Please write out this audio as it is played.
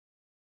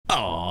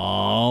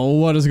Oh,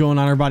 what is going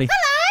on, everybody?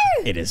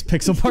 Hello! It is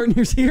Pixel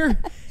Partners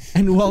here,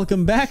 and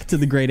welcome back to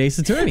the Great Ace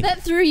Attorney.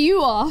 That threw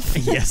you off.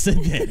 Yes,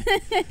 it did.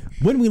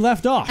 When we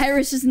left off,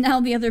 Iris is now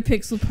the other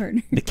Pixel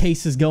partner. the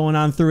case is going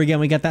on through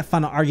again. We got that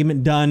final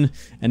argument done,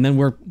 and then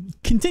we're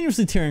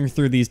continuously tearing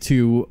through these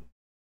two.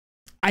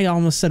 I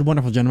almost said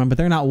wonderful gentlemen, but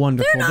they're not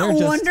wonderful. They're not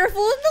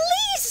wonderful in the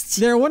least.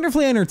 They're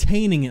wonderfully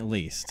entertaining, at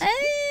least.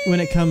 When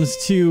it comes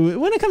to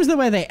the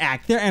way they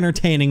act, they're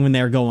entertaining when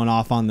they're going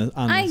off on the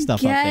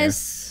stuff up there.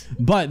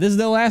 But this is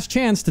their last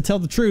chance to tell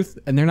the truth,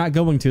 and they're not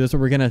going to. That's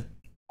what we're gonna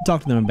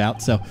talk to them about.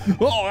 So,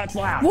 oh, that's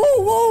loud. Whoa,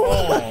 whoa,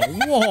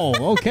 oh,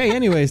 whoa. Okay.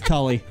 Anyways,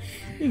 Tully,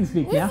 you can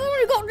speak now. We've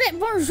only got that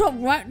one shot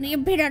right, and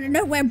you appeared out of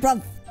nowhere,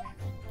 bruv.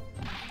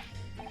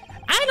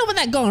 I know where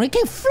that going. It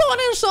came flying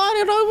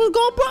inside, and I was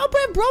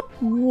going, bro.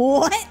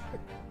 What?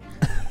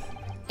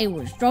 It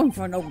was strong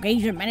for no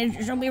geezer managed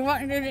to show me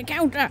right into the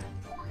counter.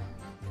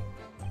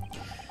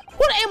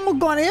 What am I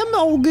gonna have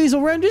no geese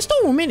around this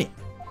storm, innit?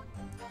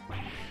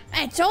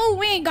 That's all.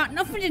 We ain't got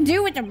nothing to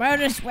do with the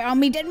murder. Swear on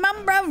me dead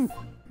mum, bruv.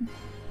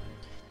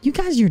 You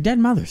guys are your dead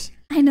mothers.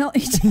 I know.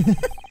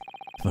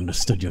 I've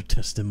understood your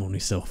testimony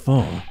so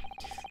far.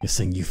 You're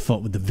saying you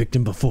fought with the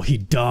victim before he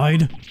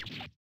died?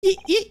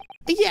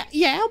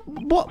 Yeah,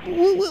 but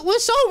we're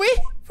sorry.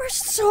 We're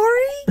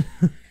sorry?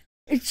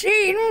 It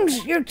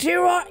seems you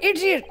two are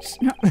idiots.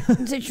 No,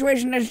 the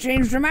situation has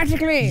changed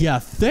dramatically. You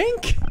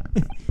think?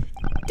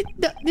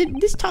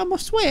 This time I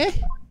swear.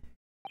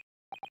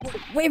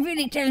 We're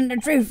really telling the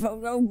truth.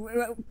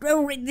 The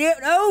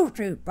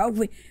truth, bro.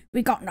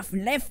 We got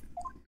nothing left.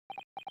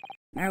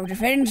 Now,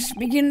 defense,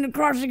 begin the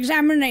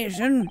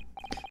cross-examination.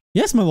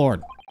 Yes, my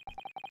lord.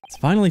 It's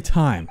finally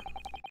time.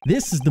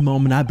 This is the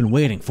moment I've been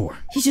waiting for.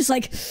 He's just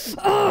like,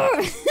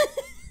 oh.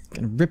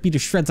 Gonna rip you to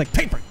shreds like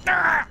paper.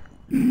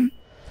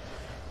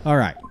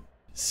 Alright,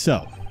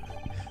 so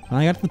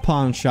when I got to the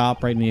pawn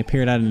shop, right, and he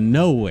appeared out of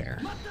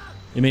nowhere.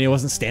 You mean he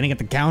wasn't standing at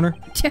the counter?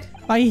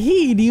 By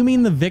he, do you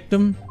mean the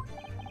victim?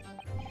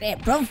 Yeah,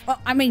 bro.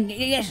 I mean,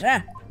 yes,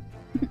 sir.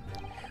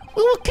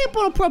 We were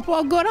keeping a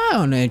proper good eye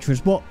on the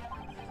entrance, but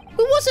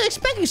we wasn't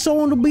expecting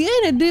someone to be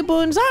in it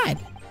deeper inside.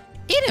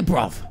 In it,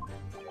 bruv.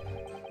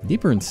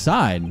 Deeper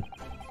inside?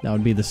 That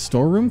would be the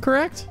storeroom,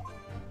 correct?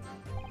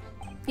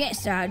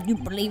 Yes, sir. I do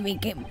believe he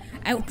came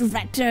out of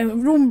that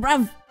room,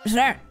 bruv,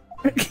 sir.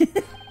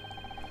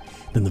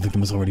 Then the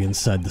victim was already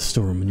inside the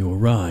storeroom when you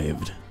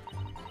arrived.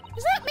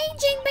 Does that mean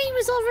Jingbei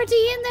was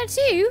already in there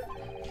too?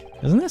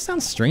 Doesn't that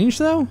sound strange,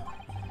 though?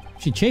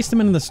 She chased him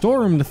into the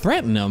storeroom to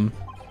threaten him.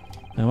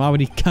 Then why would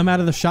he come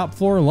out of the shop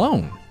floor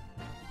alone?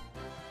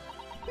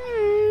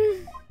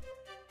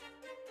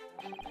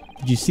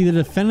 Did you see the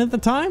defendant at the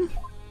time?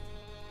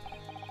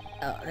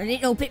 A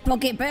little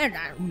pickpocket bird.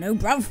 I don't know,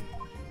 bruv.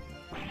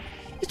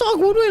 It's like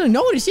we really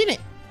noticed, innit?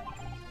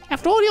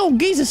 After all, the old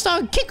geezers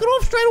started kicking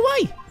off straight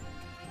away.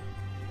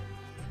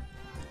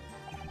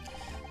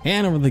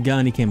 Hand over the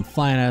gun, he came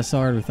flying out of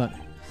sword. I thought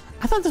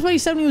that's what he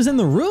said when he was in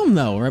the room,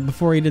 though, right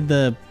before he did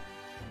the...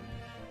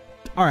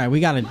 Alright, we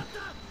gotta...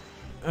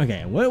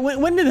 Okay,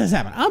 when did this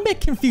happen? I'm a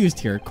bit confused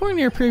here. According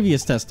to your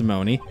previous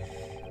testimony,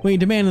 when he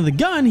demanded the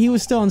gun, he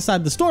was still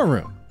inside the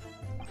storeroom.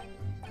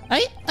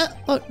 Hey,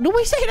 do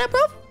we say that,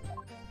 bro?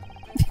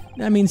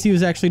 That means he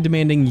was actually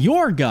demanding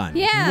your gun,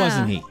 Yeah.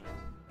 wasn't he?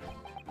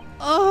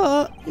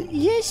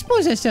 Yeah, I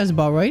suppose that sounds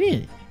about right,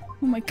 innit?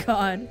 Oh my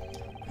god.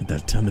 At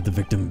that time, did the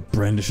victim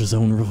brandish his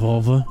own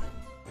revolver?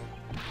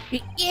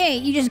 Yeah,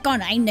 you just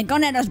gonna aim the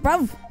gun at us,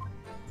 bruv.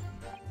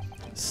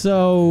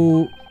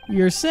 So,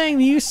 you're saying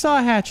that you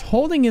saw Hatch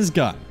holding his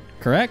gun,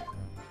 correct?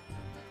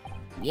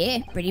 Yeah,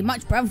 pretty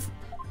much, bruv.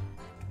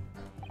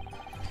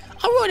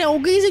 I run that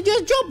old geezer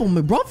just jump on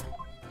me, bruv.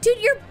 Dude,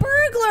 you're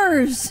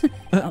burglars!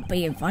 Not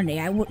being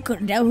funny, I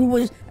couldn't tell who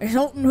was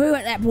assaulting who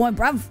at that point,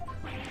 bruv.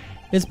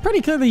 It's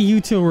pretty clear that you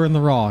two were in the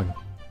wrong.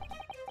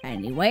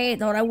 Anyway, I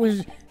thought I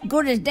was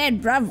good as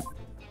dead, bruv.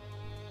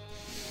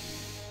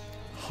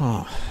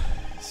 Huh.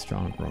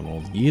 Strong for an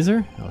old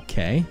geezer.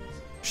 Okay.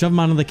 Shove him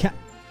onto the cat.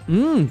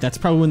 That's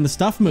probably when the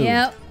stuff moved.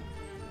 Yep.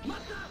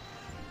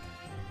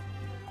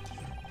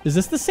 Is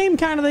this the same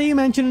kind of that you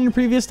mentioned in your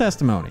previous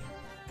testimony?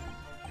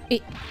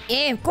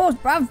 Yeah, of course,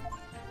 bruv.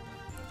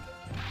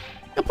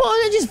 The boy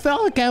that just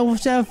fell like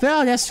I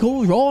fell, that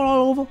school rolling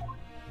all over.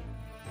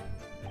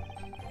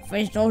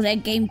 First all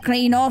that came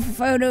clean off, a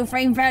photo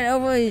frame fell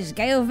over, his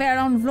scale fell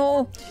on the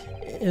floor.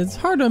 It's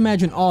hard to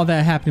imagine all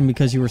that happened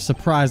because you were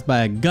surprised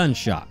by a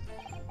gunshot.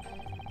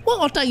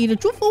 Well, I'll tell you the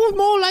truth, it was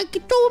more like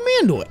you threw me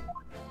into it.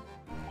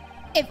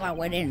 If I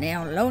went in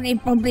there alone,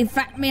 he'd probably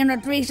fat me under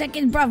 3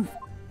 seconds, bruv.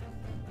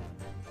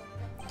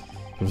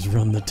 It was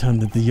around the time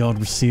that the yard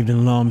received an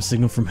alarm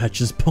signal from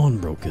Hatch's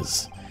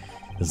pawnbrokers.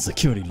 The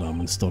security alarm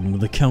installed into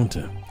the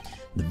counter.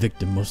 The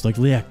victim most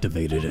likely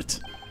activated it.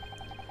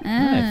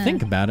 Now that I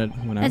think about it,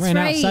 when I ran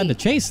outside to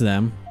chase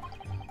them,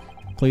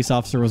 the police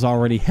officer was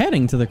already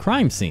heading to the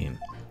crime scene.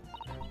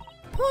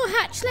 Poor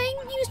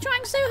hatchling, he was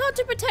trying so hard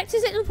to protect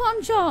his little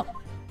pawn shop.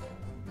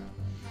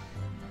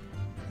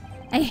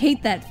 I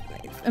hate that,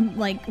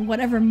 like,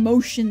 whatever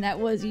motion that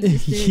was you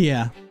just did.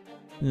 Yeah.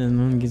 And then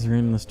one gets ran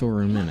in the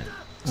storeroom in it.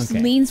 Just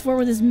Okay. leans forward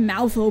with his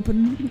mouth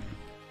open.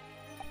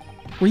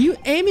 Were you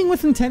aiming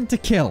with intent to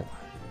kill?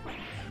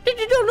 No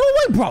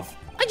way, bruv.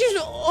 I just,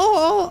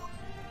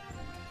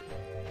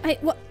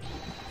 What?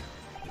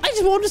 I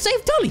just wanted to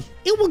save Tully.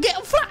 It will get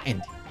him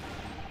flattened.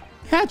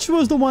 Hatch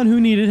was the one who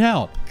needed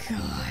help.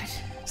 God.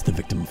 So the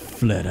victim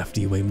fled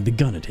after you aimed the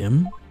gun at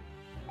him.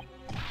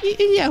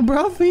 Yeah,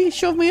 bruv. He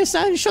shoved me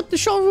aside and shut the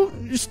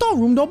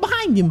storeroom door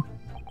behind him.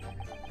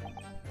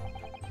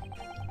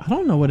 I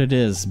don't know what it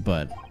is,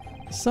 but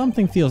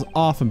something feels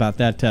off about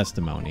that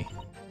testimony.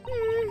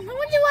 I wonder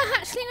why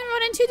Hatchling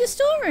run into the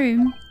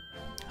storeroom.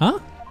 Huh?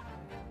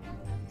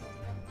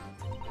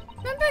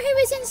 Remember who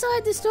was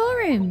inside the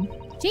storeroom?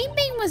 Gene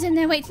Bean was in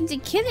there waiting to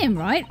kill him,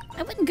 right?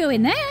 I wouldn't go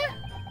in there.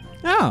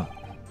 Oh,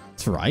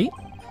 that's right.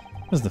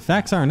 As the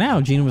facts are now,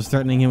 Gina was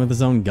threatening him with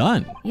his own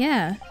gun.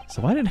 Yeah.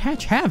 So why did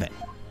Hatch have it?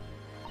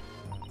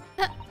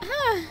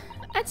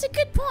 That's a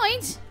good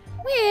point.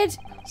 Weird.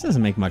 This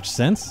doesn't make much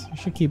sense. You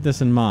should keep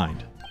this in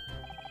mind.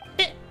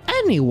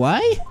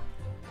 Anyway.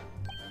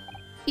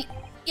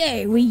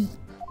 Yeah, we...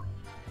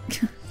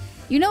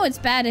 You know it's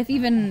bad if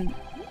even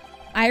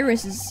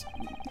Iris is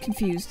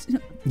confused.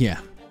 Yeah.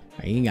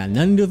 I ain't got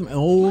nothing to do with me.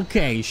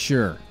 Okay,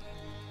 sure.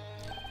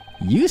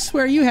 You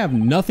swear you have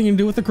nothing to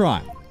do with the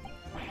crime.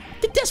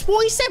 That's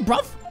what he said,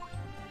 bruv.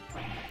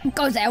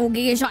 Goes there, we'll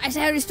get you shot out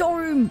of the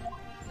storeroom.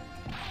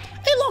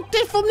 He locked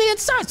it from the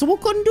inside, so we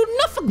couldn't do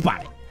nothing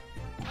about it.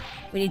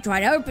 We did try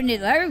to open it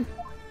though.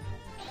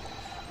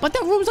 But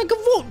that room's like a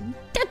vault.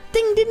 That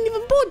thing didn't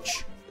even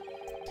budge.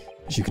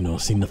 As you can all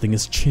see, nothing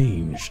has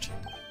changed.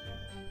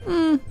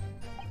 There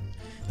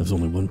was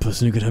only one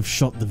person who could have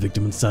shot the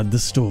victim inside the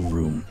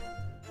storeroom.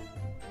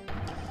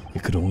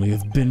 It could only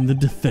have been the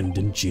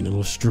defendant, Gina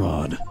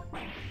Lestrade.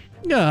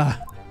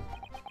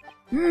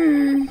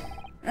 I'm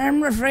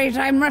afraid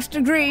I must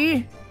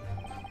agree.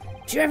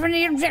 Do you have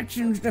any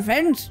objections,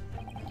 defense?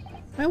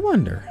 I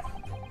wonder,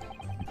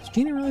 is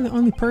Gina really the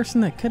only person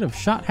that could have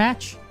shot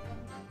Hatch?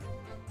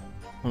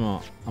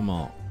 I'm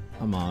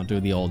gonna do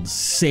the old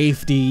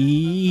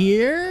safety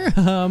here.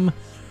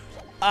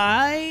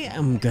 I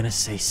am gonna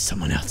say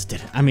someone else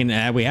did it. I mean,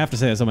 we have to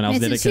say that someone else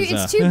did it because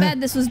it's too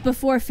bad this was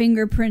before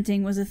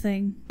fingerprinting was a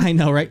thing. I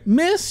know, right?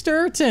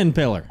 Mr. Tin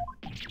Pillar.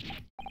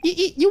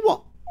 You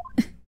what?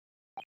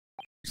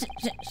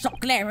 Stop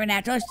glaring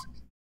at us.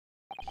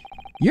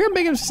 Your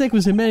biggest mistake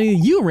was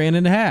admitting you ran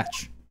into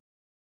Hatch.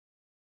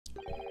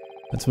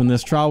 That's when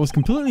this trial was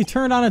completely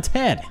turned on its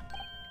head.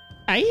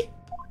 Eh?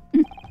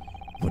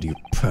 What are you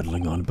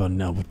prattling on about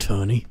now,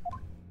 attorney?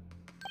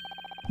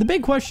 The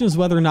big question is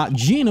whether or not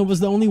Gina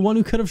was the only one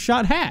who could have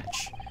shot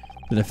Hatch.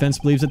 The defense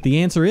believes that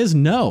the answer is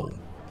no.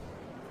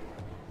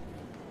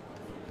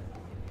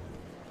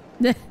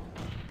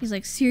 He's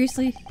like,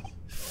 seriously?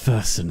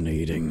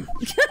 Fascinating.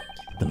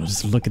 Then I'll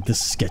just look at this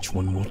sketch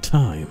one more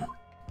time.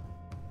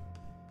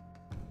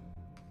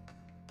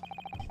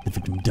 The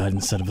victim died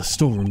inside of a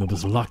storeroom that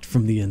was locked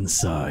from the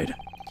inside.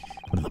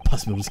 What other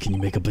possibilities can you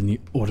make up in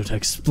order to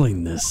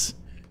explain this?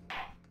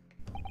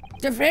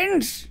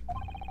 Defense?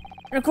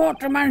 The court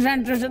demands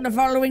answers to the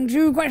following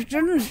two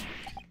questions.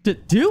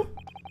 Two?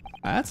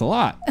 That's a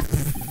lot.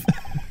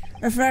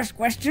 The first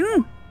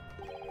question,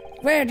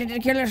 where did the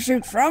killer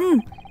shoot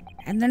from?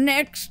 And the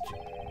next,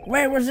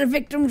 where was the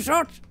victim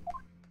shot?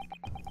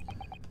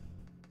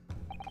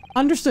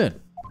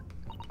 Understood.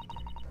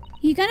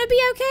 You gonna be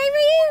okay,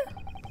 Ryu?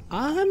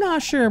 I'm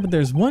not sure, but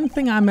there's one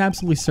thing I'm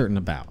absolutely certain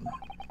about.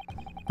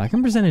 If I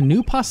can present a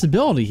new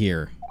possibility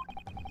here,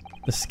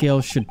 the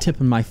scales should tip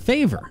in my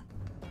favor.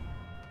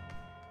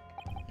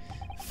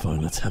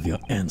 Fine, let's have your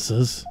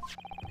answers.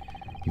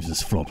 Use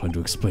this floor plan to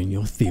explain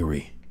your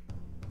theory.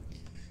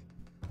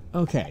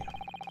 Okay.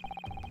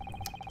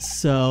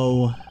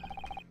 So...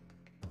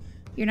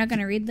 You're not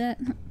gonna read that?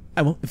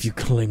 I won't. If you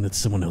claim that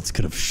someone else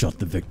could have shot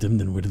the victim,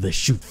 then where did they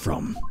shoot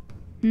from?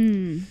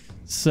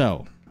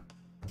 So,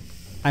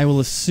 I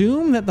will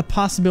assume that the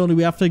possibility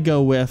we have to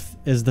go with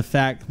is the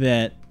fact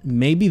that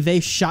maybe they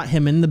shot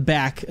him in the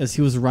back as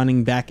he was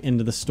running back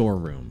into the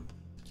storeroom.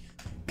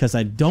 Because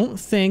I don't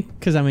think,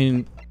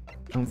 I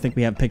don't think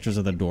we have pictures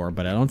of the door,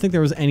 but I don't think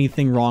there was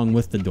anything wrong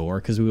with the door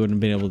because we wouldn't have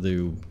been able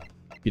to,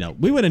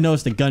 we would have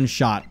noticed a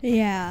gunshot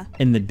Yeah.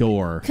 in the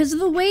door. Because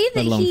the way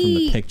that Let alone from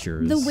the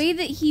pictures. the way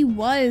that he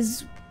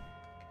was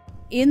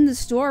in the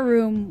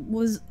storeroom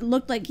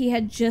looked like he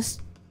had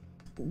just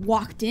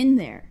walked in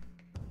there.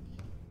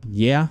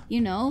 Yeah.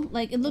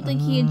 Like it looked like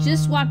he had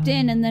just walked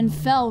in and then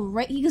fell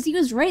right because he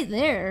was right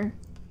there.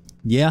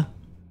 Yeah.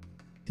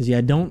 Because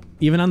don't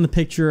even on the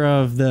picture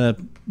of the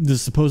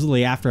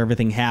supposedly after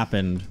everything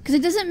happened. Because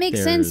it doesn't make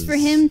sense for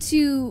him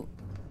to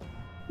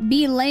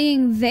be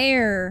laying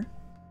there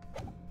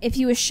if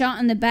he was shot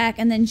in the back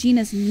and then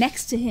Gina's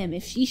next to him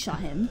if she shot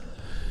him.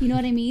 You know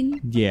what I mean?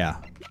 Yeah.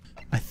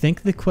 I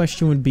think the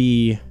question would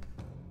be,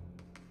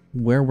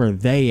 where were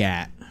they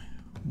at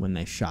when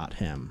they shot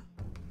him?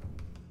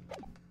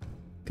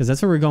 Because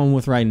that's what we're going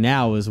with right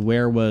now is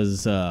where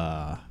was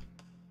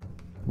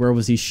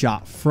he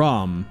shot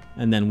from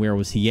and then where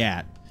was he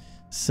at?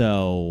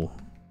 So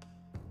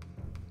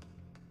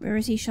Where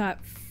was he shot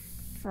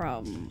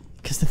from?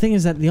 Because the thing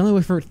is that the only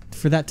way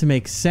for that to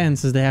make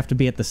sense is they have to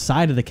be at the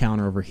side of the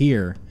counter over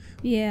here.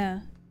 Yeah.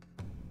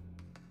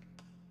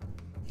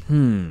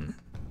 I'm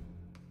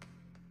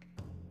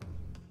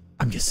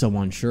just so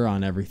unsure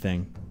on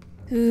everything.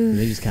 Oof.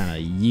 They just kind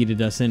of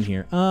yeeted us in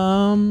here.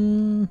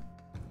 I'm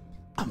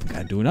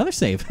gonna do another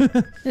save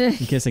in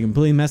case I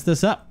completely mess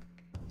this up.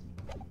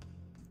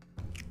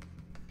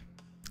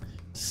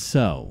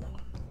 So,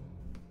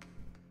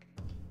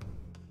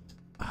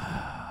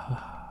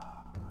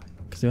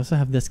 because we also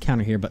have this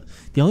counter here, but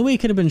the only way he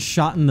could have been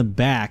shot in the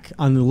back,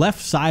 on the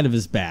left side of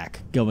his back,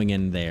 going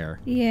in there,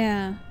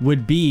 Yeah.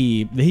 would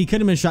be he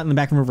could have been shot in the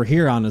back from over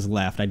here on his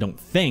left. I don't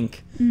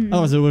think.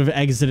 Otherwise, it would have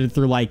exited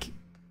through like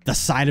the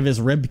side of his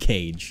rib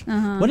cage.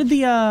 What did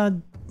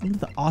the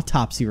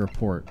autopsy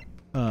report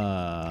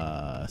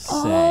say?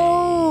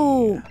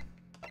 Oh!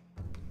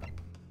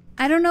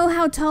 I don't know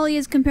how tall he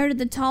is compared to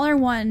the taller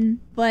one,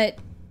 but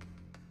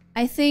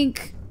I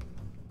think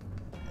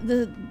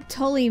the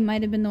Tully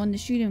might have been the one to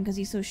shoot him because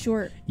he's so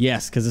short.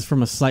 Yes, because it's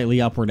from a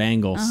slightly upward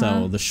angle,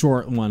 so the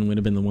short one would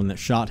have been the one that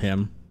shot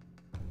him.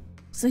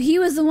 So he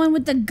was the one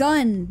with the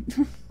gun.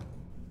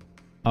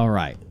 All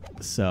right,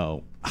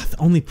 so the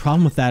only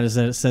problem with that is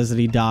that it says that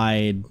he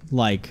died,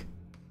 like,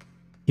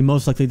 he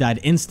most likely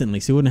died instantly,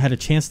 so he wouldn't have had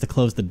a chance to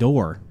close the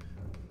door.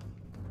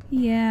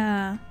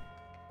 Yeah.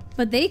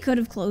 But they could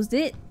have closed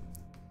it.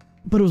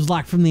 But it was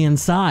locked from the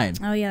inside.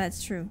 Oh, yeah,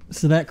 that's true.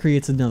 So that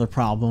creates another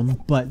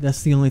problem, but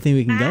that's the only thing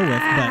we can go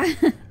with.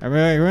 But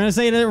we're going to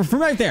say that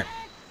from right there.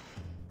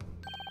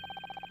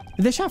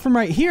 If they shot from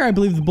right here, I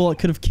believe the bullet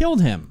could have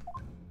killed him.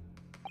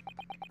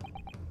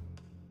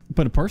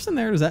 But a person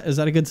there, is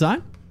that a good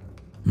sign?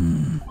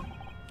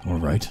 All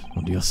right,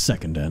 on to your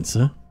second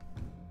answer.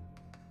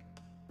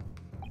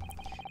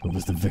 Who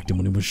was the victim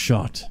when he was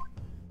shot?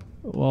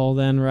 Well,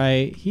 then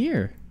right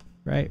here.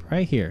 Right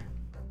here.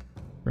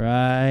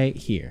 Right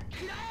here.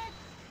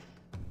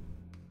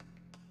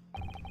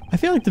 I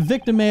feel like the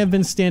victim may have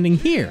been standing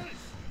here.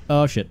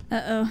 Oh, shit.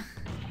 Uh-oh.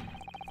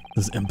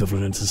 This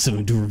ambivalence is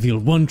certainly to reveal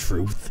one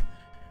truth.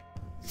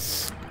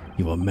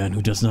 You are a man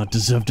who does not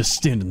deserve to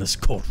stand in this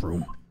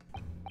courtroom.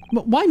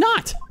 But why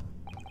not?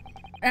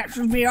 That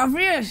should be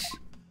obvious.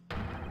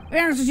 The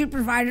answers you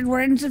provided were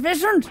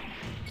insufficient.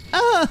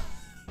 Ow!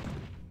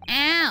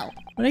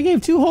 But I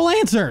gave 2 whole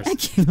answers. I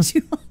gave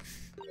you.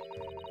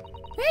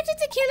 Where did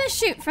the killer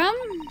shoot from?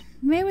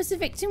 Where was the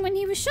victim when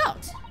he was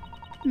shot?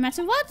 No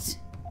matter what,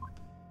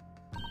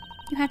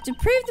 you have to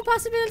prove the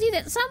possibility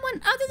that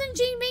someone other than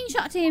Jean Bean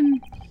shot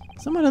him.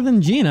 Someone other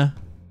than Gina.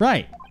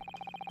 Right.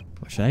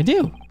 What should I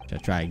do? Should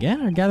I try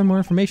again or gather more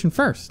information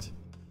first?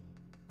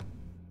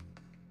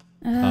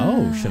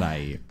 Oh, should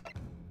I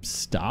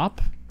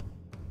stop?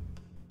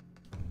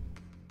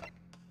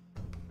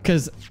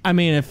 Because, I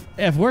mean,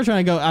 if we're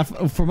trying to go,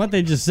 from what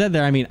they just said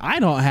there, I mean, I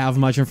don't have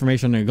much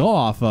information to go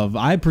off of.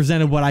 I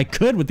presented what I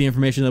could with the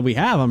information that we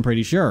have, I'm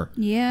pretty sure.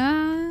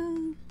 Yeah.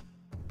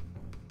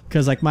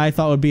 Because, like, my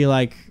thought would be,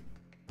 like,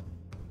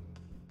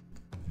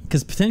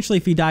 because potentially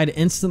if he died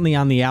instantly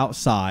on the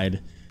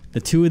outside, the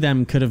 2 of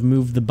them could have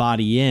moved the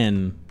body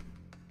in.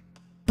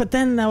 But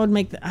then that would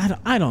make,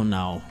 I don't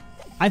know.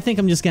 I think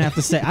I'm just going to have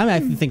to say,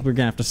 I think we're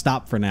going to have to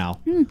stop for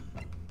now.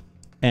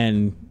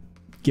 And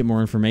get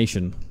more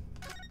information.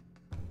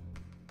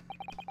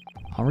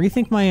 I'll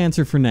rethink my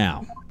answer for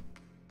now.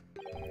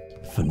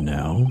 For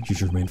now, you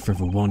should remain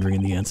forever wandering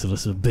in the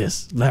answerless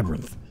abyss.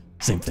 Labyrinth.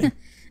 Same thing.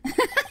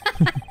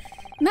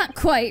 Not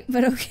quite,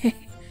 but okay.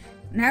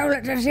 Now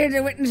let us hear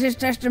the witness's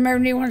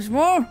testimony once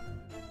more.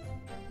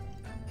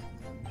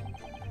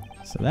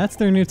 So that's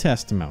their new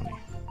testimony.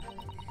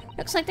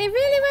 Looks like they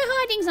really were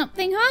hiding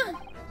something, huh?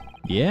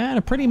 Yeah, and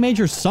a pretty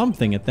major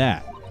something at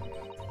that.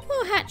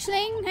 Poor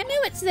hatchling. I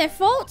know it's their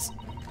fault.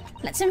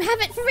 Let's them have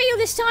it for real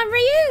this time,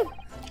 Ryu.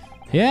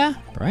 Yeah,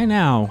 but right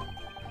now,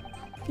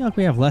 I feel like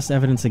we have less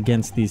evidence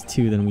against these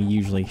 2 than we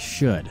usually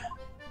should.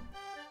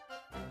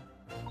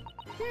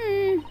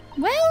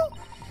 Well,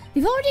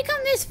 we've already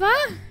come this far.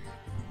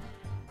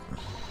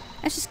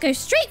 Let's just go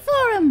straight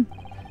for them.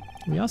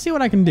 I'll see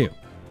what I can do.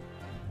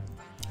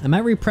 I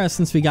might repress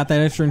since we got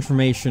that extra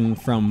information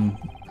from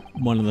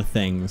one of the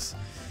things.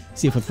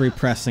 See if with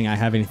repressing I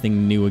have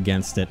anything new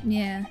against it.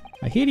 Yeah.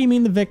 I hear you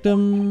mean the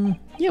victim.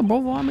 Yeah,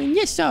 bro. I mean,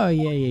 yes, sir.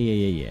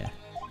 Yeah.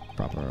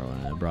 Proper,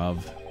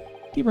 bruv.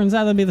 Keeper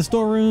inside, that'll be the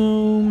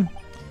storeroom.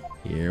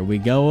 Here we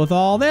go with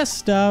all this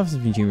stuff.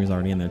 Jimmy's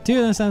already in there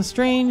too. That sounds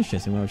strange.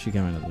 Chasing where she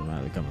coming to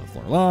the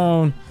floor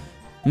alone.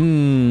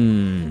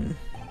 Did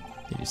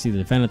you see the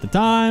defendant at the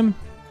time?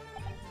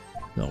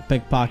 Little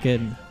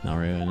pickpocket. Not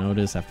really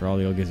notice after all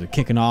the old guys are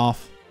kicking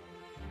off.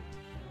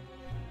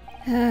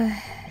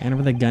 And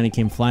over the gun, he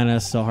came flying at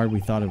us so hard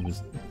we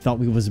thought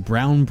we was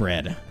brown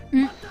bread.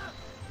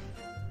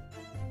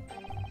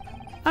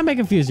 I'm a bit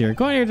confused here.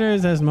 According to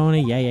his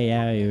testimony,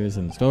 yeah, he was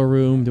in the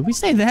storeroom. Did we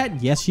say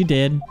that? Yes, you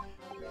did.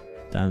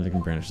 Time to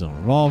brandish his own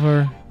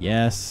revolver.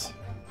 Yes.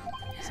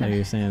 So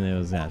you're saying there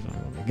was that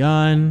on the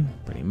gun,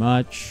 pretty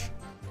much.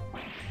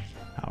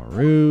 How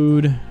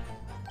rude.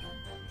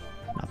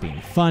 Not being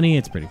funny.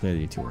 It's pretty clear that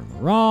you two are in the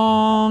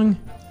wrong.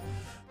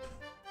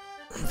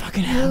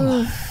 Fucking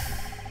hell.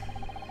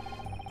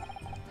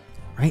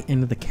 Right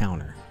into the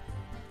counter.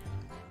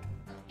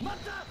 Is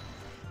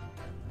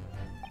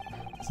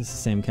this the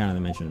same counter that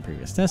mentioned in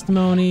previous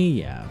testimony?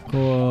 Yeah, of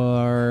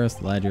course.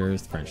 The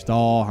ledgers, the French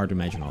doll. Hard to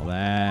imagine all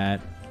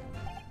that.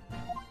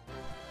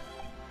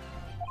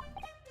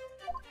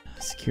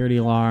 Security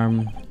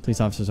alarm. Police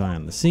officers are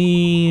on the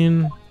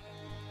scene.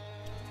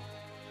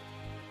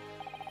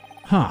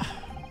 Huh.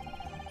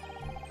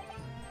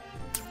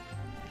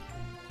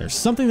 There's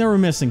something that we're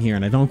missing here,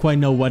 and I don't quite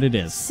know what it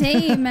is.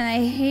 Same, and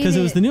I hate it. Because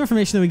it was the new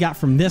information that we got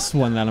from this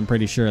one that I'm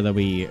pretty sure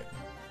that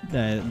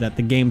that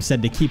the game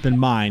said to keep in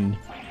mind.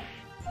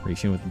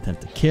 Reaching with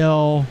intent to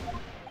kill.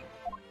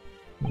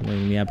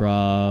 Leaving the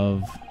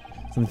Abrov.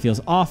 Something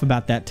feels off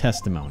about that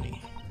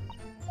testimony.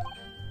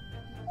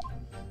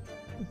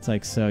 It's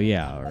like, so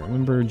yeah,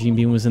 remember Gene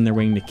Bean was in there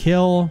waiting to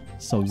kill,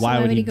 so why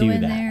would he do that?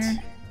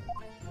 There?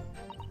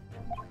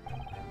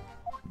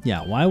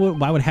 Yeah, why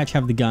would Hatch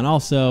have the gun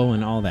also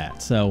and all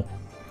that? So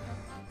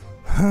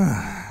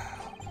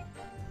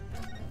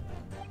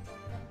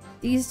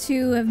These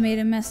two have made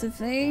a mess of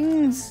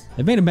things.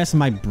 they've made a mess of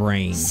my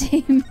brain.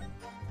 Same.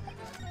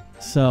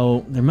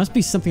 So there must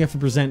be something I have to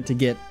present to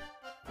get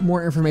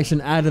more information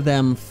out of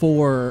them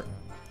for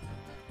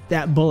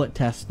that bullet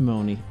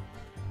testimony.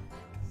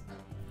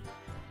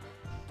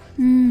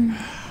 And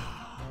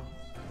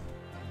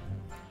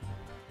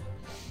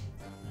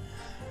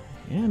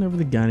over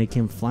the gun, he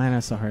came flying. I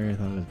saw her. I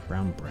thought it was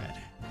brown bread.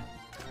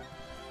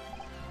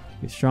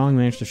 He strong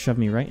managed to shove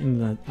me right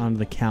onto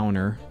the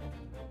counter.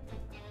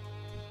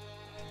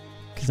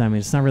 Because I mean,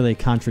 it's not really a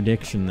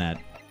contradiction that,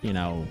 you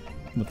know,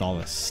 with all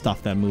this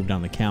stuff that moved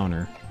on the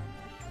counter.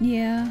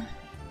 Yeah.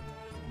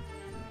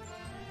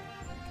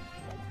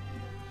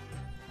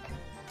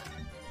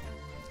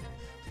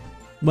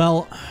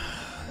 Well,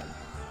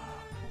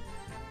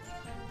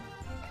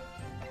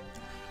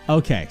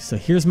 okay, so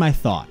here's my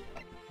thought.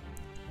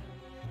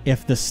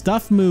 If the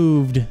stuff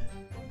moved...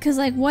 Because,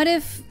 like, what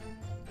if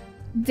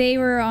they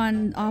were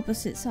on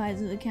opposite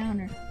sides of the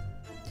counter?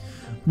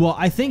 Well,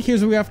 I think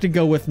here's what we have to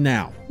go with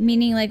now.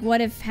 Meaning, like, what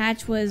if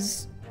Hatch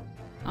was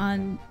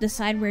on the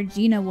side where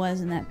Gina was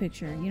in that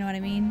picture? You know what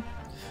I mean?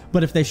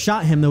 But if they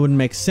shot him, that wouldn't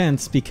make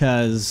sense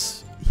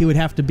because he would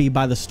have to be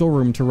by the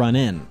storeroom to run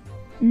in.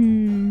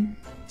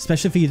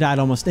 Especially if he died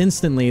almost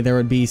instantly, there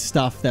would be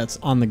stuff that's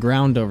on the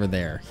ground over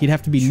there. He'd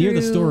have to be near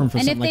the storeroom for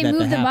something like that to happen.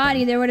 And if they moved the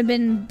body, there would have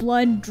been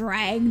blood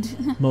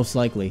dragged. Most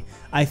likely.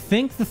 I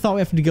think the thought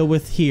we have to go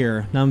with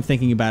here, now I'm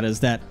thinking about it,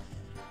 is that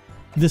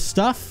the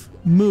stuff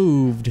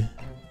moved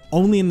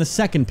only in the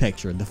second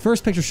picture. The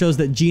first picture shows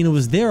that Gina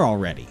was there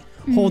already,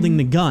 holding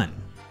the gun.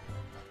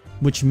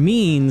 Which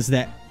means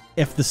that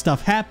if the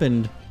stuff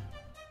happened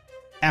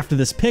after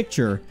this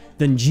picture,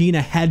 then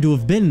Gina had to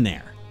have been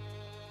there.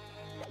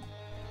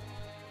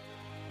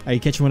 Are you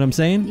catching what I'm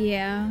saying?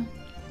 Yeah.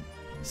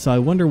 So I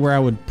wonder where I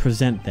would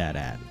present that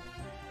at.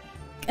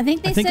 I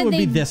think it would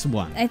be this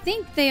one. I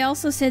think they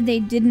also said they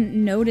didn't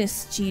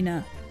notice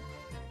Gina.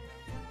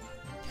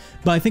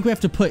 But I think we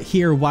have to put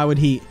here, why would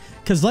he...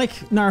 Because like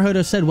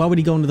Naruhodo said, why would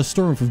he go into the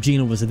storeroom if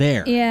Gina was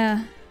there?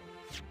 Yeah.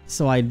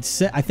 So I'd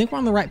say, I think we're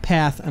on the right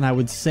path, and I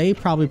would say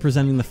probably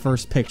presenting the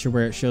first picture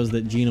where it shows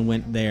that Gina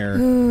went there.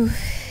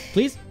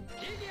 Please?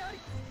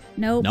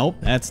 Nope. Nope,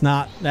 that's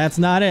not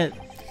it.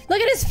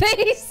 Look at his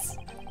face!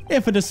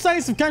 If a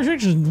decisive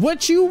contradiction is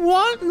what you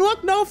want,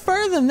 look no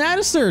further than that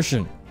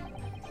assertion.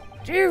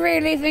 Do you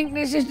really think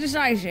this is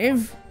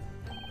decisive?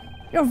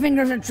 Your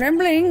fingers are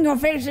trembling, your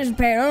face is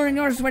pale, and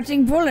you're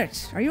sweating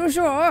bullets. Are you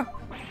sure?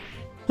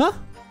 Huh?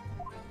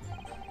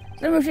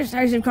 The most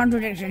decisive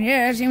contradiction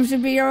here seems to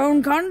be your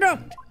own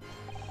conduct.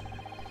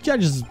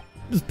 Judge is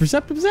as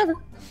perceptive as ever.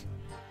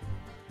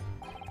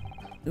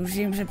 You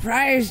seem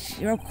surprised.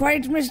 You're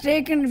quite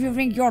mistaken if you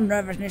think your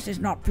nervousness is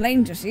not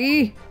plain to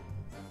see.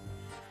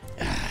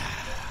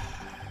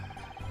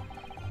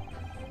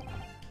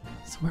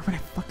 So where would I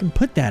fucking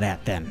put that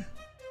at then?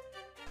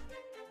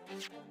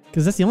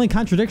 Because that's the only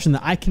contradiction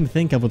that I can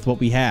think of with what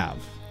we have.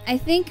 I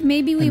think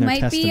maybe we their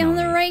might be on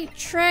the testimony. right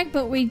track,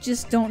 but we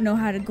just don't know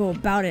how to go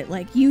about it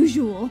like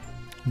usual.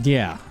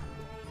 Yeah.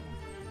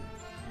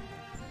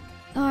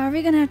 Oh, are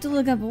we gonna have to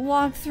look up a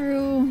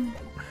walkthrough?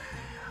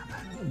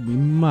 We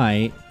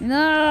might.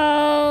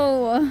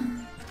 No!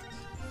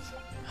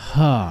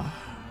 Huh.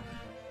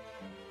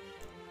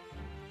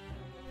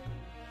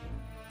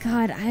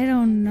 God, I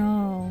don't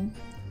know.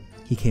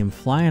 He came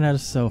flying at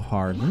us so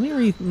hard. Let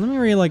me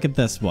re-look at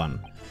this one.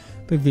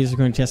 Big visa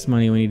going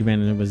testimony when he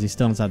demanded, was he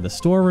still inside the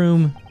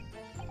storeroom?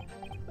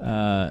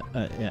 Yeah,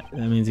 that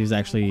means he was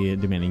actually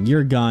demanding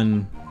your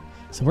gun.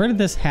 So where did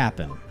this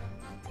happen?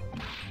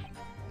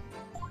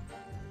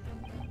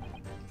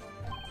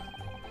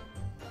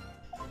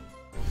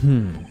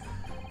 I'm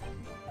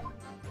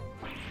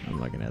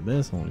looking at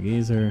this old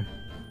geezer.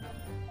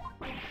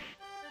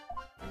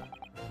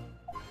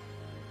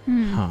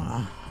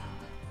 Huh.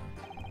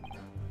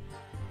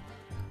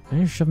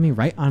 They shoved me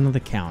right onto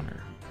the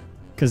counter.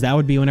 Because that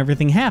would be when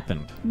everything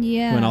happened.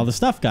 Yeah. When all the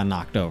stuff got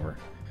knocked over.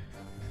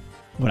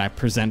 Would I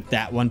present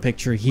that one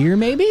picture here,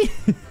 maybe?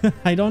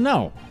 I don't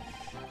know.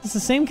 It's the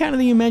same kind of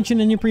thing you mentioned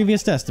in your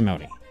previous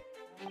testimony.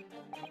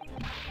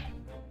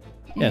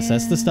 Yes,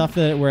 that's the stuff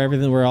that where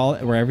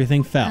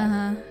everything fell.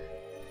 Uh-huh.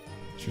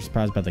 You're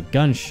surprised about the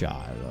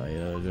gunshot.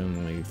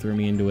 Like, threw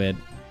me into it.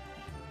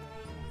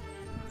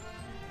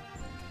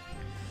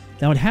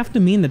 That would have to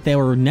mean that they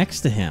were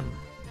next to him.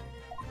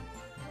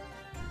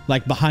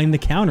 Like behind the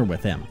counter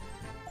with him.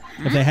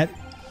 If they had...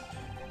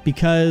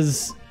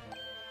 Because...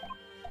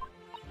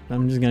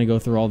 I'm just going to go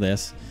through all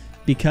this.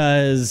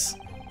 Because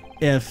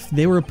if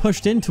they were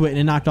pushed into it and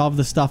it knocked all of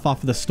the stuff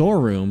off of the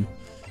storeroom,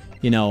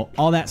 you know,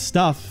 all that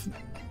stuff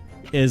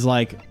is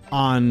like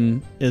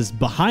is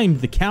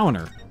behind the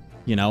counter,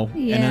 you know?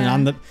 Yeah.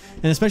 And then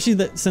and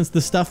especially since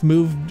the stuff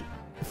moved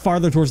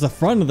farther towards the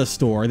front of the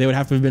store, they would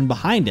have to have been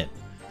behind it.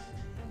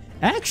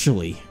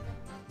 Actually,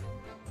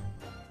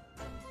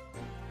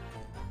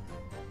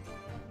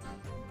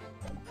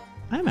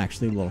 I'm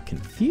actually a little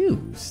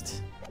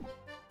confused.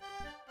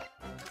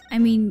 I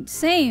mean,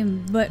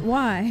 same, but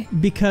why?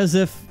 Because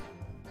if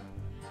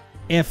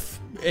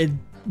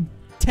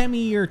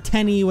Temmie or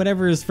Tenny,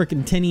 whatever is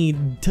frickin' Tunny,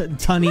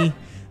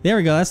 there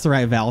we go, that's the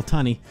right vowel,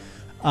 Tunny.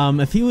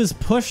 If he was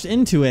pushed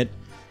into it,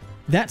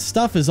 that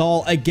stuff is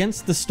all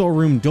against the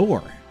storeroom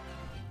door.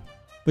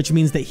 Which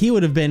means that he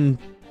would have been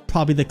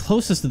probably the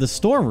closest to the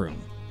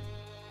storeroom.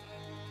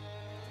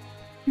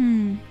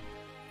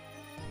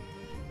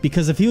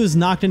 Because if he was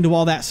knocked into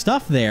all that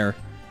stuff there,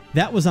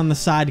 that was on the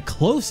side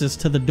closest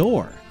to the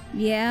door.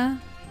 Yeah.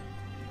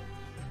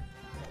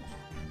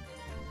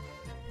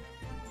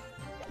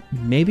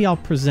 Maybe I'll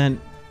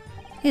present...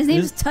 His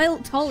name's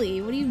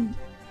Tully. What do you...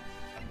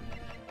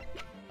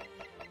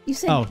 You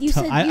said... Oh, you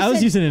said, I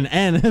was using an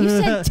N. You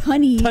said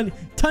Tunny.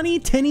 Tunny,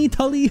 Tenny,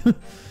 Tully.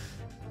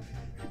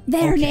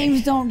 Their Okay.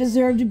 names don't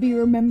deserve to be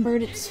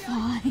remembered. It's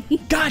fine.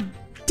 God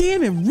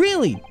damn it,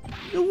 really?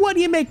 What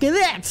do you make of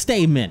that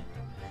statement?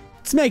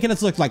 It's making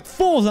us look like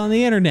fools on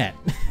the internet.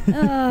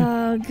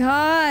 Oh,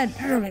 God.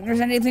 I don't think there's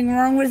anything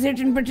wrong with it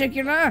in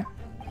particular.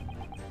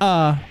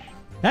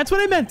 That's what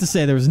I meant to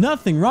say. There was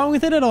nothing wrong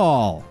with it at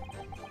all.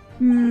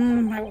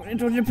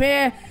 It would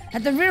appear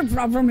that the real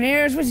problem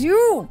here is with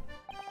you.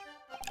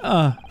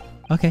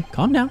 Okay,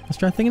 calm down. Let's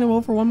try thinking it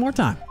over one more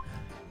time.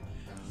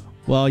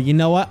 Well, you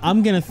know what?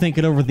 I'm going to think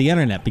it over the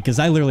internet because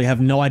I literally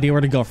have no idea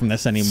where to go from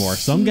this anymore.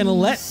 So I'm going to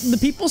let the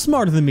people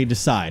smarter than me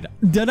decide.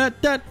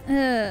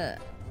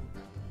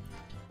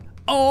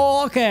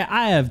 Oh, okay.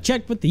 I have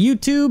checked with the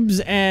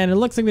YouTubes and it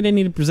looks like we didn't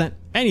need to present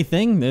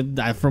anything.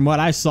 From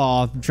what I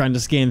saw, trying to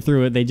scan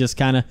through it, they just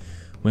kind of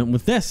went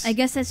with this. I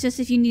guess that's just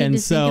if you needed And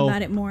to so think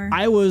about it more.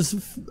 I was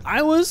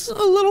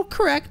a little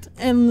correct,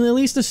 and at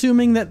least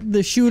assuming that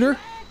the shooter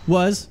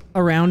was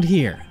around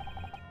here.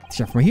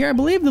 So from here, I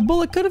believe the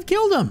bullet could have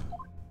killed him.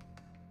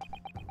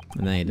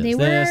 And then he does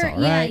this. All right.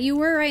 Yeah, you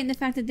were right in the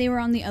fact that they were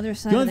on the other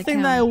side The of only the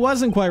thing that I counter.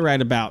 wasn't quite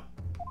right about,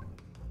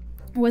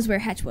 Was where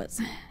Hatch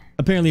was.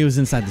 apparently it was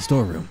inside the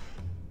storeroom.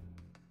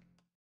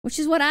 Which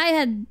is what I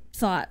had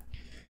thought.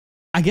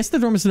 I guess the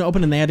door was going to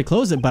open and they had to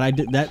close it, but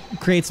that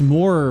creates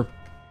more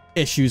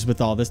issues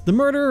with all this. The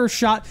murderer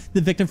shot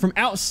the victim from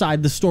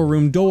outside the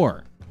storeroom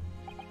door.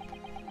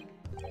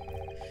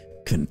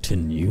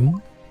 Continue.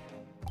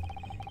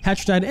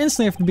 Hatch died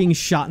instantly after being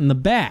shot in the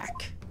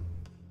back.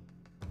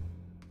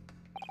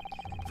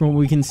 From what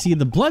we can see,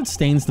 the blood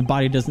stains, the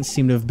body doesn't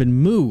seem to have been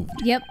moved.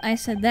 Yep, I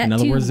said that In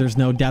other too. words, there's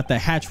no doubt that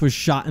Hatch was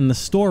shot in the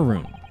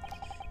storeroom.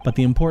 But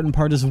the important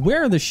part is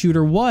where the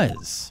shooter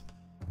was.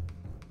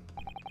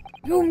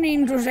 You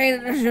mean to say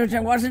that the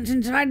shooter wasn't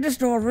inside the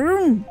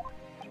storeroom?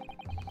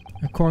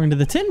 According to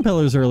the Tin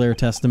Pillar's earlier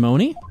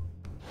testimony.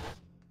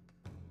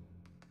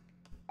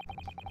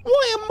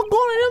 Why am I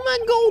going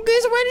to go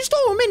get ready to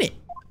store a minute?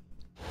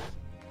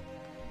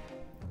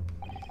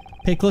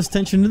 Pay close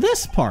attention to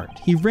this part.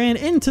 He ran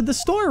into the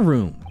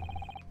storeroom.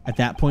 At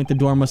that point, the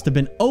door must have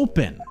been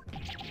open.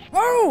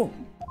 Oh!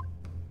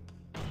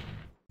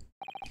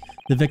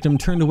 The victim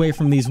turned away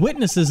from these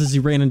witnesses as he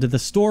ran into the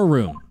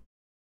storeroom.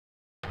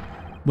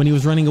 When he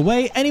was running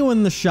away, anyone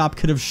in the shop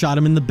could have shot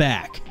him in the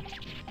back.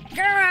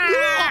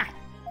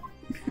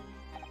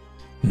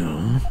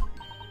 No.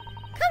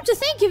 Come to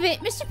think of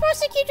it, Mr.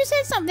 Prosecutor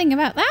said something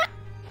about that.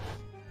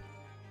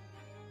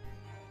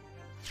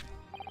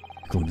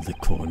 According to the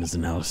coroner's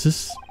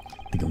analysis,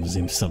 the gun was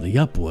aimed slightly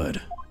upward.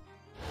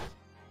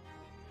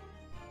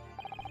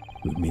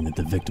 It would mean that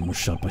the victim was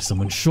shot by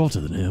someone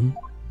shorter than him.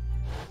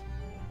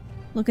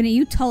 Looking at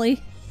you, Tully.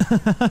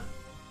 Poor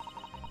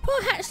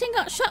Hatchling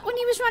got shot when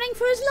he was running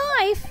for his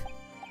life.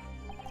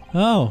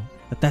 Oh,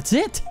 but that's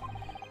it.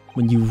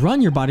 When you run,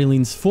 your body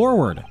leans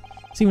forward.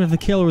 So even if the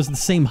killer was the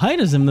same height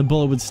as him, the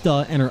bullet would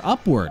still enter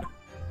upward.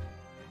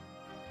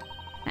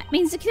 That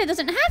means the killer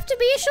doesn't have to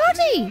be a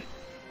shorty.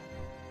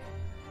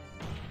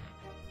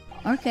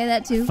 Okay,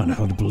 that too. I find it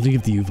hard to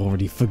believe that you've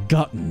already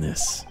forgotten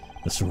this.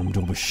 The storeroom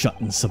door was shut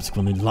and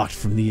subsequently locked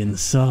from the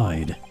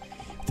inside.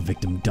 If the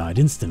victim died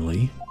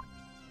instantly,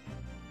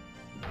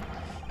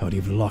 how would he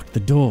have locked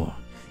the door?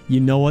 You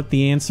know what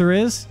the answer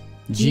is?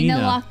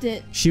 Gina locked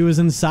it. She was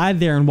inside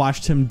there and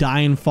watched him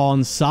die and fall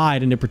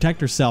inside, and to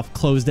protect herself,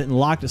 closed it and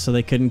locked it so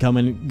they couldn't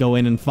go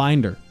in and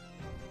find her.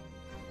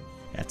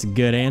 That's a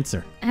good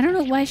answer. I don't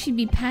know why she'd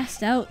be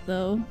passed out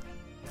though.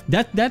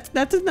 That's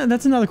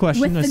another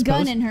question. With I the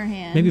suppose. gun in her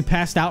hand. Maybe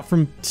passed out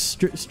from that's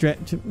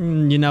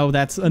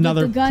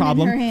another With the gun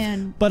problem. in her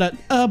hand. But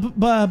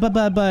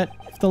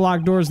if the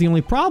locked door is the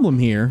only problem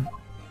here,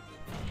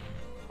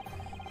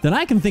 then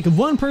I can think of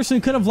one person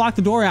who could have locked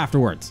the door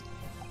afterwards.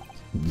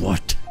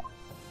 What?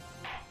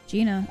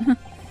 Gina.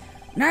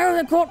 Now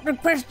the court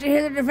requests to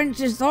hear the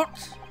defense's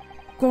thoughts.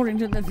 According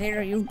to the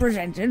theory you've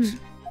presented,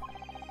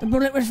 the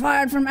bullet was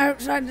fired from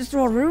outside the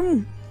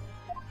storeroom.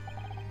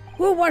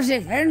 Who was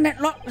it then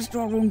that locked the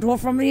storeroom door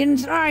from the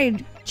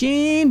inside?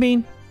 Gene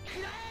Bean.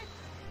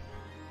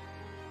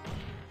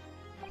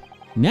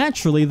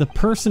 Naturally, the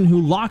person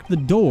who locked the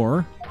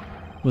door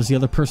was the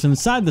other person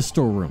inside the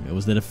storeroom. It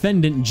was the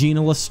defendant,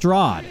 Gina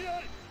Lestrade.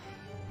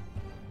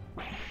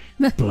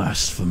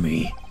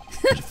 Blasphemy.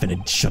 The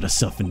defendant shut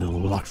herself into the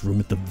locked room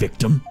with the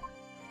victim.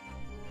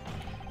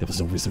 There was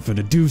no reason for her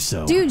to do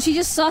so. Dude, she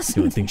just saw The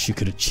some. only thing she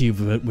could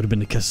achieve with it would have been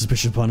to cast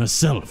suspicion upon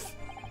herself.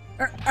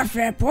 A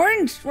fair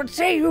point. What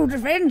say you,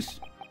 defense?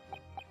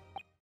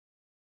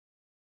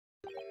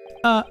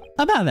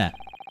 About that.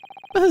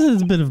 This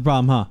is a bit of a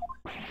problem, huh?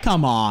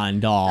 Come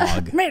on,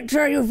 dog. Make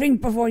sure you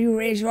think before you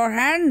raise your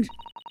hand.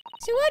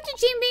 So why did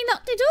Jean Bean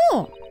lock the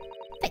door?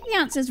 I think the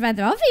answer's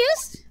rather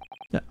obvious.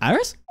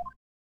 Iris?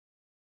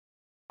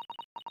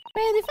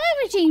 Well, if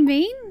I were Jean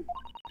Bean,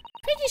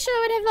 pretty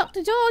sure I'd have locked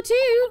the door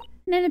too,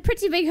 and in a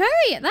pretty big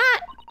hurry at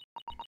that.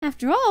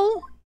 After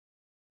all,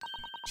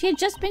 she had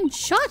just been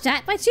shot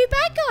at by two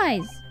bad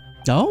guys.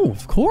 Oh,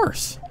 of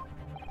course.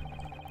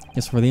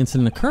 Guess where the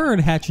incident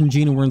occurred, Hatch and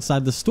Gina were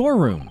inside the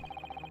storeroom.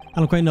 I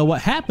don't quite know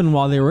what happened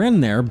while they were in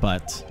there,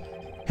 but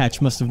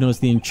Hatch must have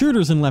noticed the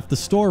intruders and left the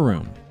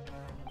storeroom.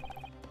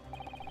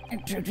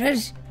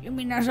 Intruders? You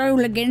mean us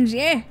hooligans,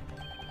 yeah?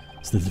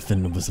 So the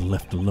defendant was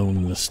left alone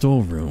in the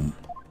storeroom.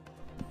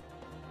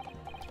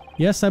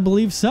 Yes, I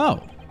believe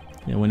so.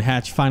 And when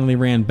Hatch finally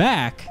ran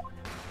back,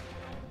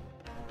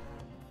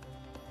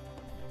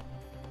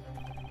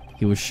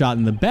 he was shot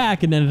in the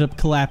back and ended up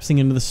collapsing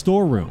into the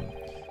storeroom.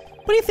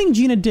 What do you think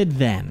Gina did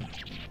then?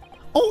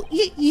 Oh,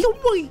 you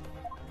wait.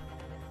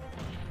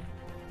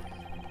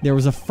 There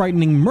was a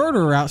frightening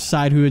murderer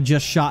outside who had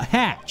just shot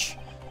Hatch.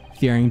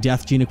 Fearing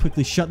death, Gina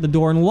quickly shut the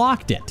door and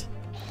locked it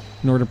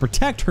in order to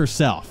protect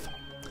herself.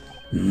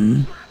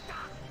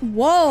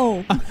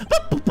 Whoa.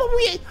 But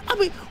we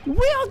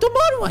are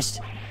the murderers.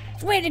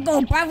 Way to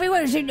go, bruv. We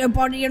won't see your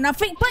body or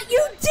nothing, but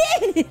you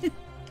did!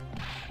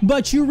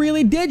 But you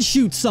really did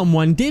shoot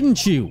someone,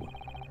 didn't you?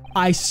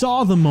 I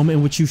saw the moment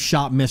in which you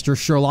shot Mr.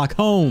 Sherlock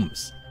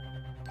Holmes.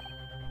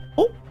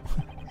 Oh.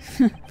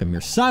 From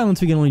your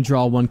silence, we can only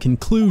draw one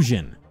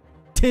conclusion.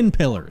 10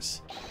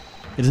 pillars.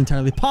 It is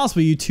entirely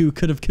possible you two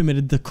could have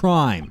committed the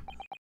crime.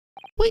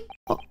 Wait,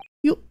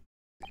 you...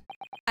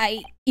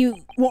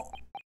 What?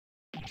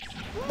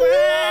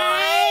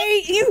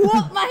 Mate, you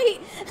what,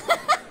 mate?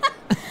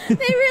 They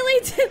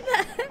really did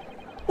that.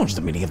 What's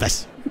the meaning of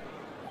this?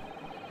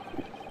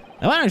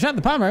 The one who shot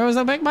the plumber was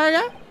a big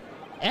burger?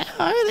 You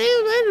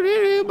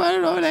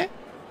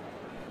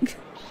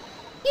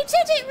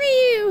did it,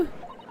 Ryu!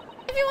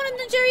 Everyone in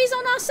the jury's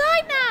on our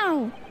side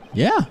now!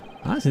 Yeah,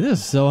 honestly, this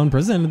is so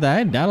unprecedented that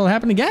I doubt it'll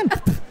happen again.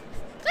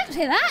 Don't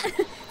say that!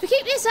 If we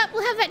keep this up,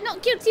 we'll have that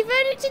not guilty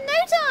verdict in no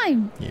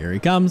time! Here he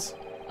comes.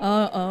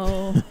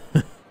 Uh-oh.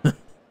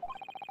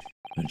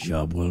 A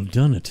job well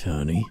done,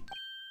 attorney.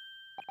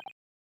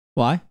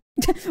 Why?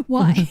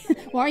 Why?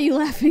 Why are you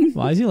laughing?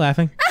 Why is he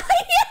laughing? Yeah,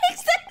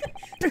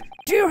 exactly!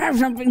 Do you have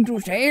something to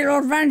say,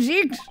 Lord Van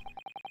Zieks?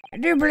 I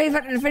do believe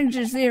that the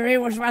defense's theory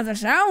was rather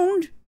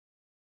sound.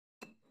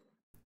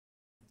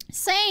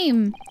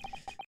 Same.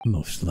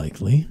 Most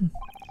likely.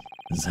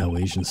 This is how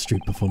Asian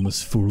street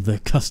performers fool their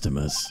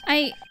customers.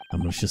 A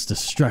malicious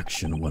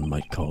distraction, one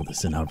might call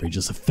this an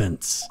outrageous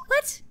offense.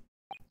 What?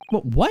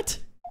 What?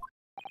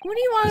 What are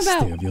you on This about?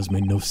 theory of yours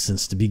made no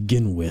sense to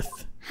begin with.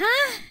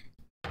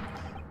 Huh?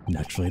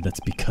 Naturally, that's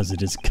because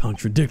it is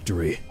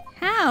contradictory.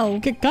 How?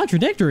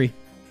 Contradictory?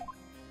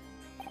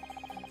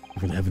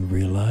 You really haven't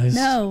realized?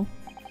 No.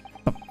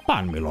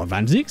 Pardon me, Lord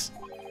Van Zieks.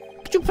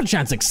 Could you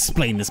perchance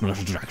explain this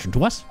malicious distraction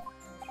to us?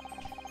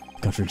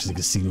 Contradiction is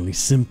exceedingly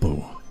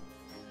simple.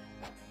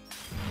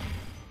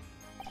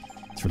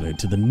 It's related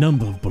to the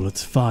number of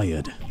bullets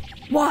fired.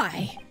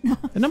 Why?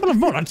 The number of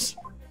bullets?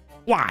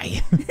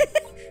 Why?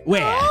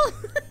 Where? Oh.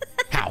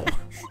 How?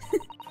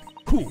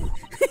 Who?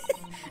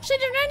 Should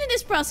have known that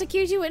this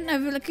prosecutor wouldn't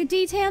overlook a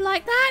detail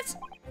like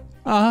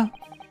that.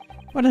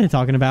 What are they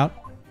talking about?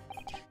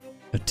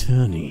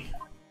 Attorney.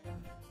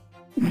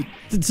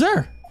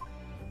 Sir!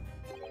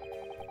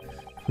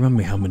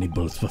 Remember how many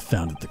bullets were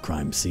found at the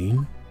crime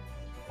scene?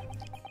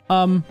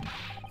 2,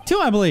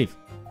 I believe.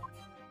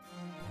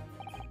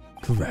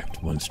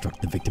 Correct. One struck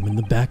the victim in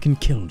the back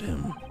and killed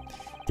him.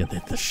 The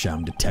other, the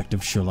sham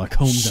detective Sherlock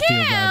Holmes after he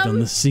arrived on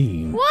the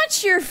scene.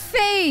 Watch your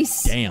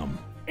face! Damn.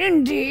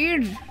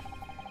 Indeed.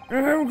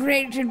 The hole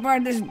created by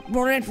this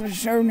bullet was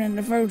shown in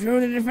the photo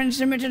the defense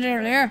submitted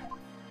earlier.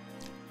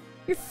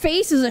 Your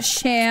face is a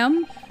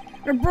sham.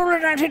 The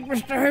bullet that hit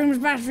Mr. Holmes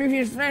passed through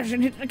his flesh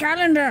and hit the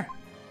calendar.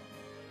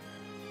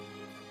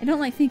 I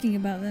don't like thinking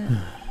about that.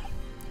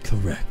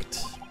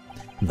 Correct.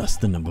 Thus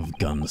the number of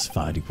guns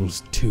fired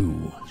equals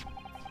 2.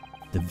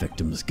 The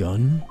victim's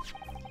gun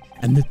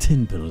and the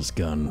Tin Pillar's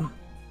gun.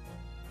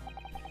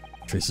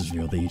 Traces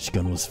reveal that each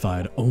gun was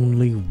fired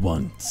only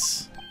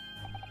once.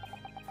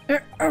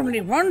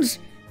 Only once?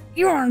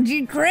 You are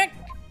indeed correct.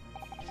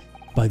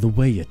 By the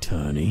way,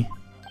 attorney.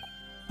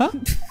 Huh?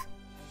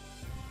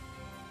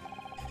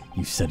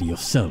 You said it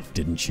yourself,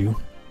 didn't you?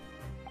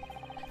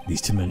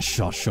 These 2 men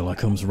shot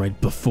Sherlock Holmes right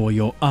before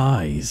your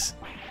eyes.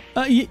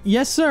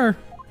 Yes, sir.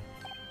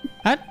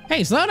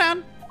 Hey, slow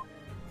down.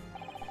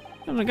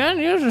 The gun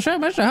used to shoot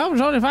Mr.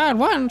 Holmes only fired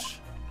once.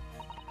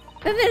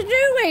 Then there's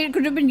no way it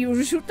could have been used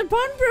to shoot the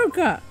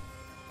pawnbroker.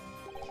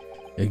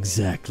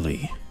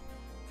 Exactly.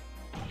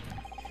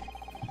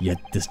 Yet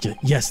this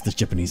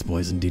Japanese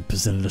boys indeed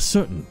presented a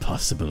certain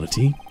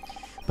possibility,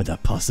 but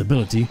that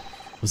possibility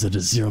was at a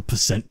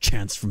 0%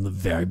 chance from the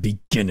very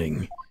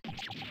beginning.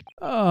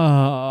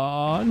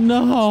 Oh,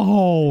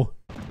 no.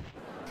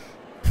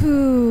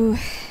 Phew.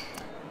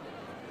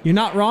 You're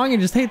not wrong, I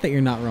just hate that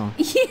you're not wrong.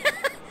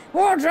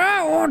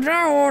 Order, order,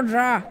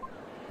 order.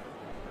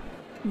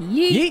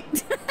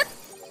 Yeet.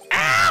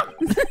 Ow!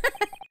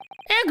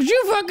 How could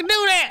you fucking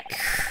do that?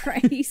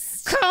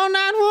 Christ. Call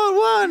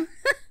 911.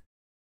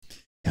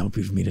 Help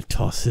you for me to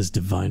toss his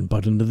divine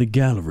butt into the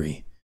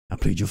gallery. I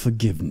plead your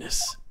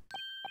forgiveness.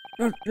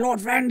 Lord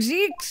Van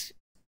Zeeks?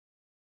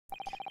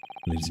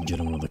 Ladies and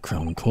gentlemen of the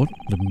Crown Court,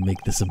 let me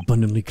make this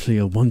abundantly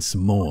clear once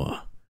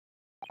more.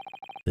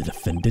 The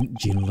defendant,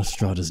 Gina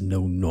Lestrade, is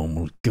no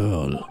normal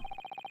girl.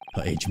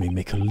 Her age may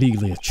make her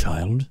legally a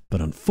child, but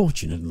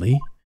unfortunately,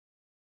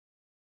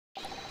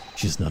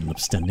 she is not an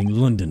upstanding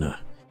Londoner.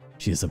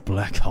 She is a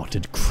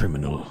black-hearted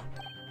criminal.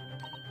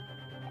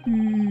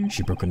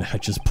 She broke into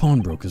Hetch's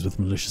pawnbrokers with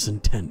malicious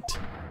intent.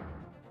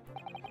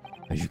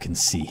 As you can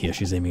see here,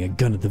 she's aiming a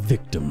gun at the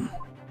victim.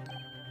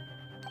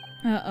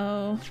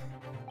 Uh-oh.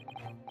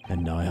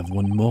 And now I have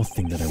one more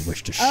thing that I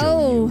wish to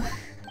show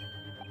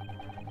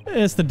you.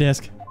 It's the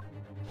disc.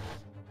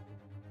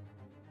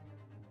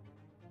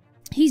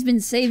 He's been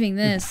saving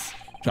this.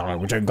 Sorry,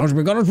 we're taking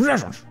custody of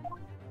possessions.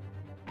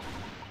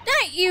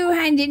 Don't you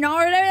hand it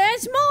over there,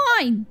 that's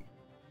mine!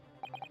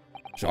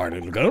 Sorry,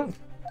 little girl.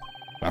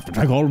 I have to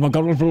take all of my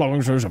gun's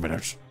belongings as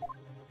evidence.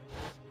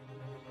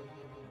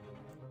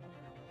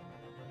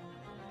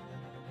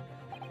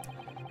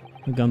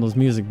 Gundle's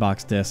music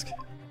box disc.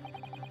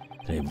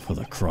 The day before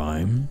the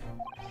crime,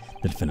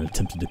 the defendant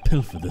attempted to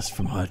pilfer this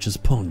from Hatch's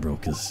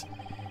pawnbrokers,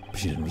 but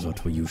she didn't resort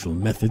to her usual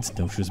methods,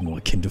 though she was more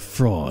akin to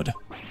fraud.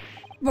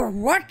 But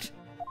what?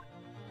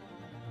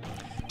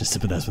 To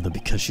sympathize with her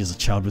because she is a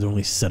child would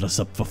only set us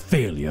up for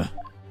failure.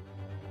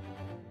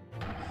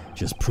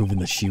 She has proven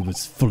that she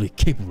was fully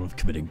capable of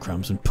committing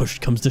crimes when push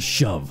comes to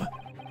shove.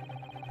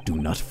 Do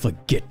not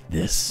forget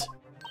this.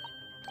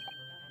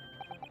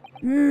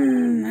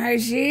 I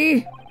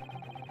see.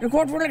 The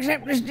court will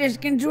accept this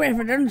disc into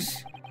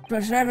evidence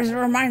to serve as a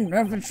reminder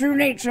of the true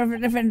nature of the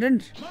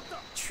defendant.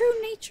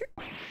 True nature.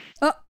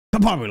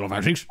 Come on, little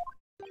Vansies.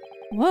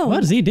 Whoa.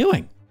 What is he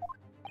doing?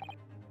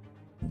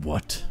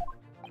 What?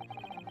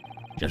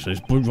 Yes, this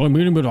joint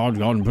meeting with our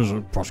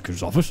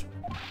prosecutor's office.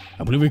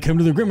 I believe we came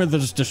to the agreement that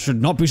this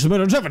should not be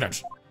submitted as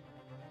evidence.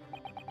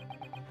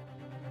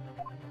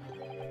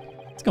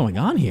 What's going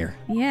on here?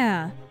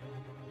 Yeah.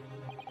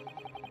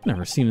 I've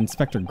never seen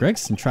Inspector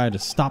Gregson try to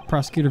stop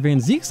Prosecutor Van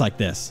Zeeks like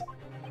this.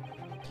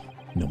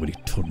 Nobody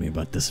told me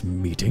about this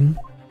meeting.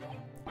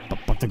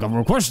 But the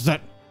government requests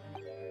that.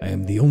 I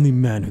am the only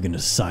man who can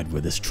decide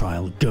where this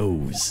trial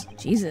goes.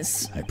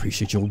 Jesus. I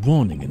appreciate your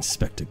warning,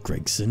 Inspector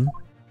Gregson.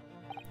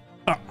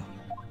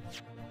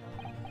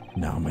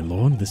 Now, my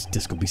lord, this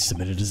disc will be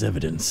submitted as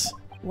evidence.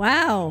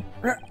 Wow.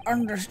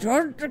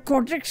 Understood. The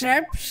court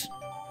accepts.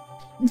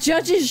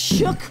 Judge is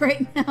shook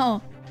right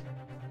now.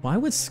 Why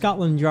would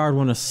Scotland Yard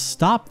want to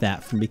stop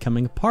that from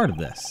becoming a part of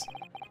this?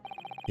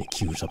 The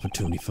accused's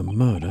opportunity for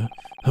murder,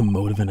 her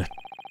motive, and a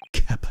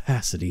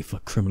capacity for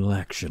criminal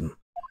action.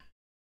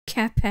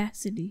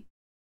 Capacity.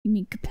 You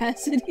mean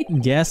capacity?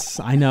 Yes,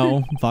 I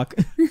know. Fuck.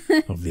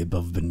 All of the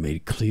above have been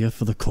made clear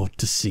for the court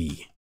to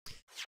see.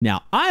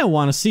 Now, I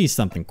want to see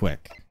something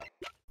quick.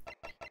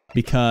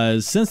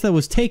 Because since that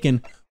was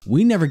taken,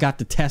 we never got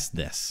to test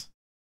this.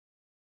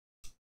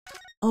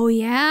 Oh,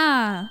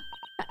 yeah.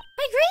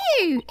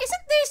 Hey, Ryu,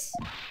 isn't this...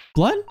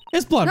 Blood?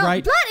 It's blood, No,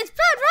 right? blood, it's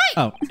blood, right?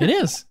 Oh, it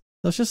is.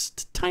 That's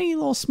just a tiny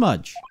little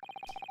smudge.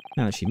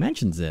 Now that she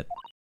mentions it.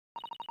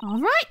 All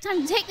right,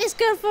 time to take this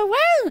girl for a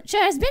while.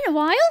 Sure has been a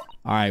while.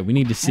 All right, we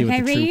need to see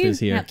okay, what the Ryu, truth is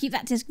here. now keep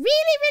that disc really,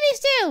 really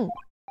still.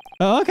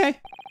 Oh, okay.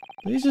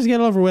 Please just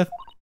get it over with.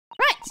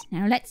 Right,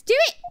 now let's do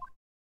it.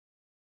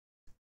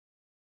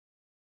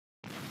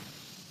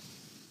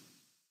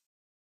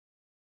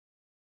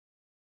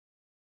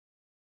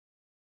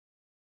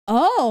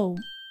 Oh.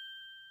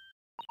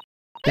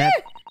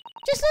 That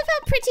Just love how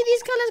pretty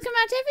these colors come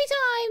out every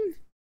time.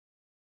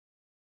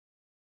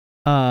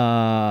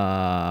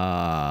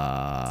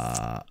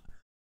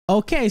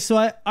 Okay,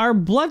 so our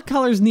blood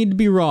colors need to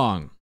be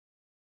wrong.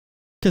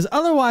 Because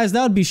otherwise,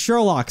 that would be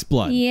Sherlock's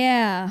blood.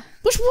 Yeah.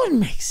 Which wouldn't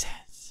make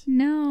sense.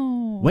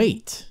 No.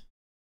 Wait.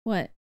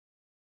 What?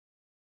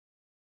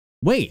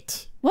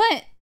 Wait.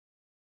 What?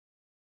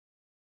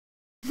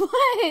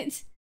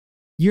 What?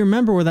 You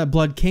remember where that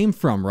blood came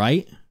from,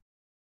 right?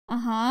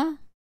 Uh-huh.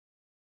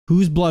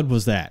 Whose blood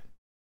was that?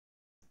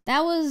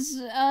 That was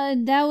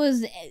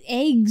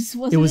Eggs,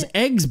 wasn't it? It was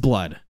Egg's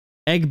blood.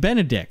 Egg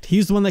Benedict.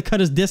 He's the one that cut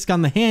his disc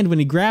on the hand when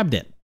he grabbed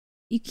it.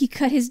 He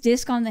cut his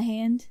disc on the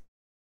hand?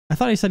 I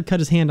thought he said cut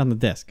his hand on the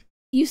disc.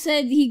 You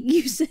said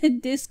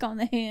disc on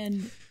the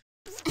hand.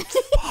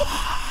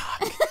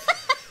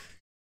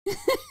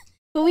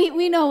 But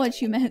we know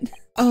what you meant.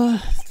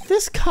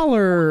 This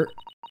color...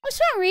 What's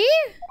wrong,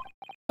 Ree?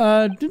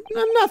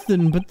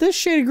 Nothing, but this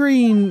shade of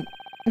green,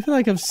 I feel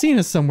like I've seen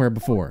it somewhere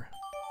before.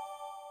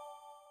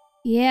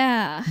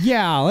 Yeah.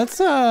 Yeah,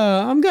 let's,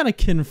 I'm gonna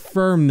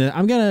confirm that.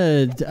 I'm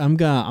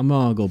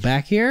gonna go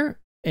back here,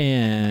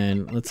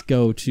 and let's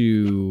go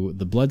to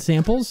the blood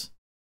samples.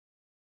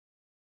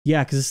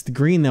 Yeah, because it's the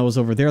green that was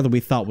over there that we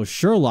thought was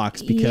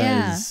Sherlock's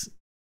because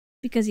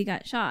he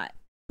got shot.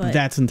 But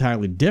that's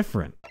entirely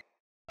different.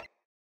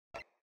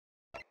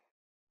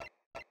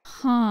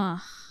 Huh.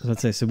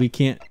 Let's say, so we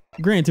can't,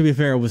 granted, to be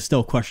fair, it was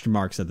still question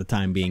marks at the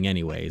time being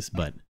anyways,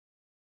 but,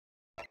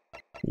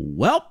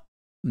 well,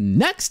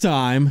 next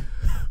time,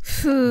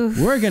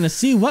 we're gonna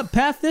see what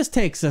path this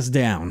takes us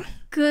down.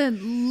 Good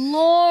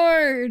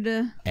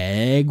lord.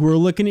 Egg, we're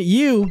looking at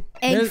you.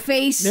 Egg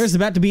face. There's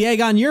about to be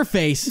egg on your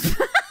face.